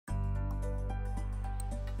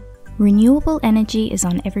Renewable energy is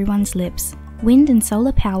on everyone's lips. Wind and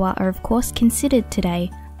solar power are of course considered today.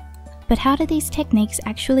 But how do these techniques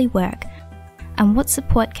actually work? And what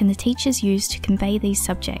support can the teachers use to convey these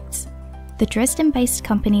subjects? The Dresden-based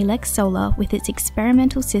company leXsolar, with its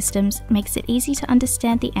experimental systems, makes it easy to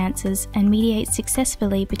understand the answers and mediates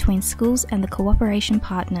successfully between schools and the cooperation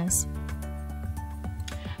partners.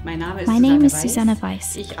 My name is Susanne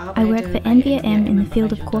Weiss. I work for NVM in the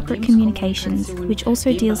field of corporate communications, which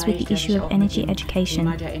also deals with the issue of energy education.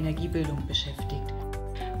 With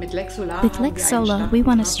leXsolar, we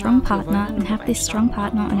want a strong partner and have this strong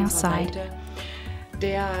partner on our side,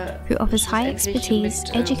 who offers high expertise,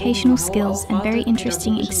 educational skills and very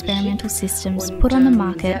interesting experimental systems put on the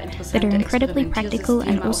market that are incredibly practical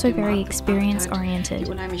and also very experience oriented,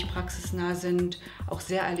 and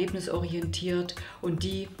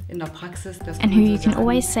who you can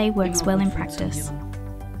always say works well in practice.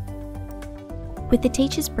 With the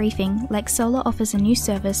teacher's briefing, leXsolar offers a new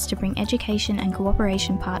service to bring education and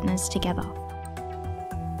cooperation partners together.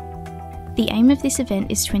 The aim of this event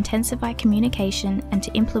is to intensify communication and to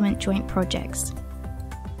implement joint projects.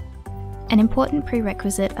 An important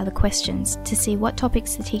prerequisite are the questions to see what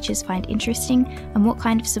topics the teachers find interesting and what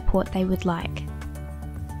kind of support they would like.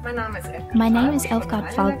 My name is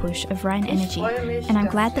Elfgard Falbusch of Rhine Energy, and I'm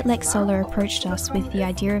glad that leXsolar approached us with the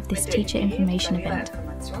idea of this teacher information event.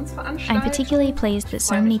 I'm particularly pleased that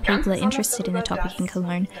so many people are interested in the topic in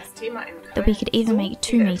Cologne, that we could even make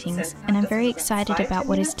 2 meetings, and I'm very excited about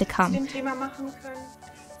what is to come,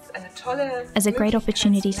 as a great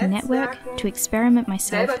opportunity to network, to experiment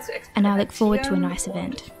myself, and I look forward to a nice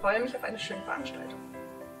event.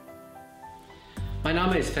 My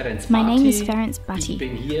name is Ferenc Batti,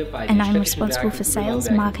 and I'm responsible for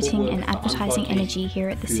sales, marketing and advertising energy here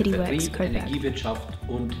at the CityWorks Coburg.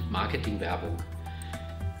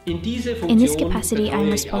 In this capacity, I am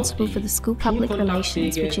responsible for the school public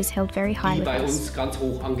relations, which is held very high with us.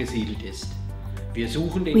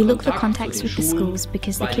 We look for contacts with the schools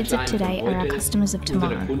because the kids of today are our customers of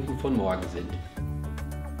tomorrow.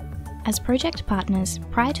 As project partners,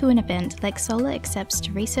 prior to an event, leXsolar accepts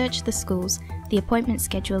to research the schools, the appointment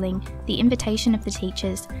scheduling, the invitation of the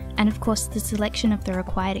teachers, and of course the selection of the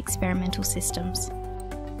required experimental systems.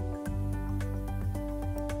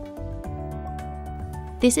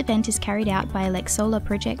 This event is carried out by a leXsolar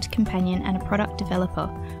project companion and a product developer,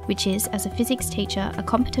 which is, as a physics teacher, a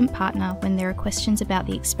competent partner when there are questions about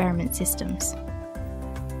the experiment systems.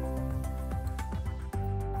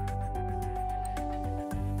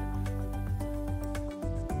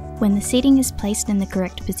 When the seating is placed in the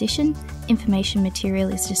correct position, information material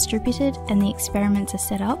is distributed and the experiments are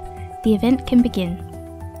set up, the event can begin.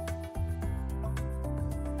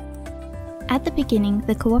 At the beginning,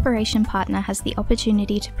 the cooperation partner has the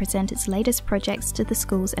opportunity to present its latest projects to the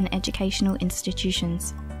schools and educational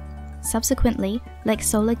institutions. Subsequently,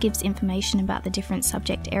 leXsolar gives information about the different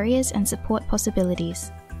subject areas and support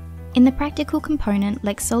possibilities. In the practical component,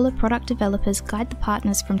 leXsolar product developers guide the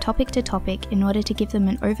partners from topic to topic in order to give them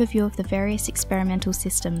an overview of the various experimental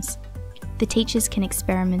systems. The teachers can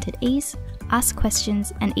experiment at ease, ask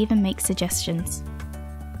questions, and even make suggestions.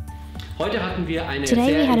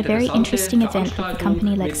 Today we had a very interesting event with the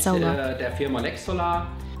company leXsolar.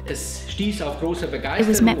 It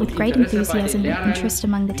was met with great enthusiasm and interest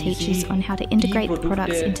among the teachers on how to integrate the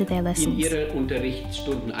products into their lessons.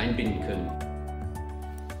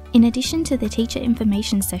 In addition to the teacher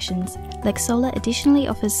information sessions, leXsolar additionally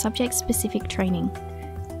offers subject-specific training.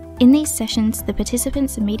 In these sessions, the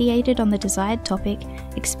participants are mediated on the desired topic,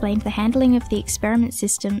 explained the handling of the experiment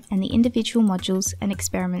system and the individual modules and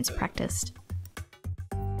experiments practiced.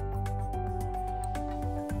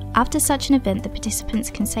 After such an event, the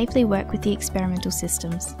participants can safely work with the experimental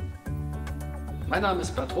systems. My name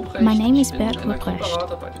is Bert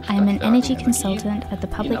Ruprecht. I am an energy consultant at the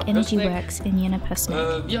Public Energy Works in Jena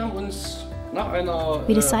Persneck.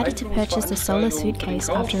 We decided to purchase a solar suitcase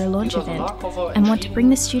after a launch event and want to bring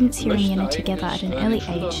the students here in Jena together at an early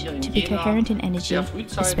age to be coherent in energy,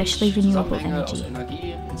 especially renewable energy.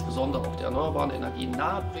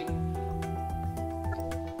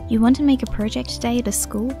 You want to make a project day at a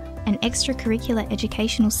school, an extracurricular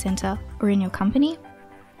educational centre, or in your company?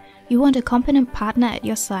 You want a competent partner at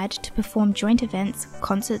your side to perform joint events,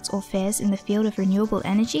 concerts or fairs in the field of renewable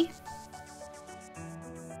energy?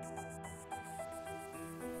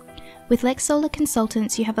 With leXsolar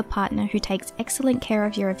consultants, you have a partner who takes excellent care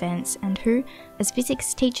of your events and who, as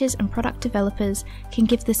physics teachers and product developers, can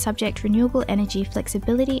give the subject renewable energy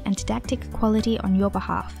flexibility and didactic quality on your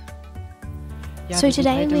behalf. So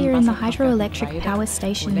today we are in the hydroelectric power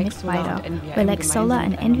station Mittweida, where leXsolar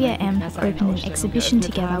and NVM have opened an exhibition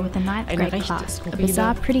together with the 9th grade class, a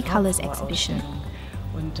bizarre Pretty Colours exhibition.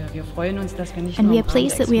 And we are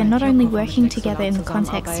pleased that we are not only working together in the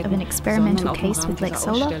context of an experimental case with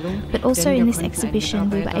leXsolar, but also in this exhibition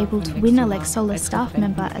we were able to win a leXsolar staff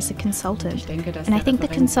member as a consultant. And I think the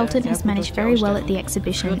consultant has managed very well at the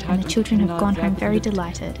exhibition, and the children have gone home very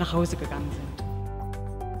delighted.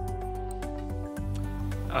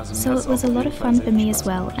 So it was a lot of fun for me as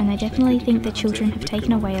well, and I definitely think the children have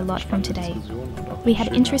taken away a lot from today. We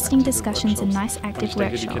had interesting discussions and nice active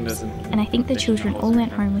workshops, and I think the children all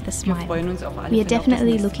went home with a smile. We are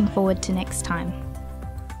definitely looking forward to next time.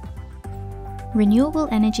 Renewable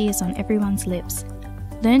energy is on everyone's lips.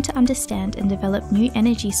 Learn to understand and develop new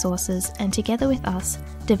energy sources, and together with us,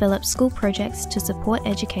 develop school projects to support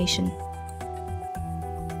education.